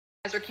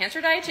As your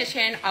cancer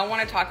dietitian, I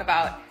want to talk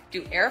about,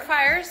 do air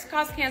fryers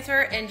cause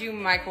cancer and do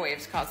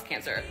microwaves cause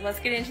cancer? Let's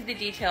get into the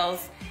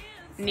details.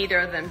 Neither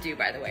of them do,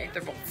 by the way.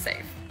 They're both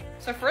safe.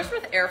 So first,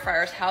 with air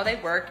fryers, how they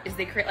work is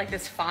they create like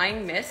this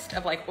fine mist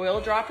of like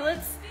oil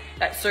droplets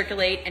that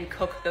circulate and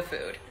cook the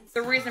food.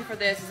 The reason for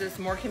this is it's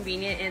more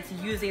convenient and it's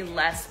using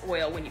less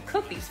oil when you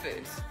cook these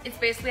foods. It's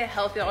basically a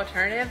healthy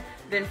alternative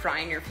than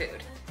frying your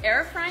food.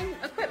 Air frying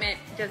equipment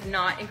does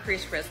not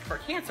increase risk for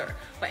cancer.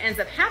 What ends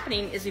up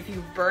happening is if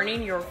you're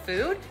burning your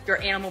food, your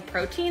animal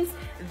proteins,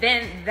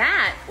 then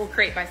that will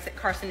create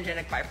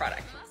carcinogenic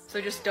byproduct.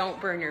 So just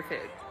don't burn your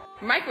food.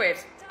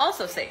 Microwaves,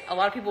 also safe. A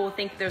lot of people will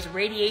think there's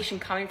radiation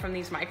coming from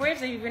these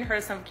microwaves. I've even heard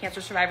of some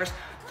cancer survivors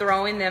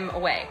throwing them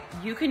away.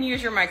 You can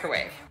use your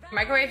microwave.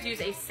 Microwaves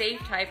use a safe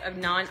type of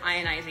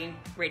non-ionizing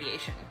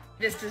radiation.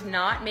 This does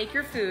not make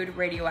your food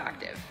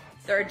radioactive.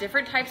 There are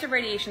different types of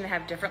radiation that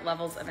have different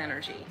levels of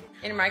energy.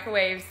 In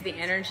microwaves, the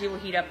energy will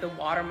heat up the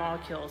water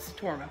molecules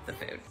to warm up the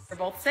food. They're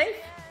both safe.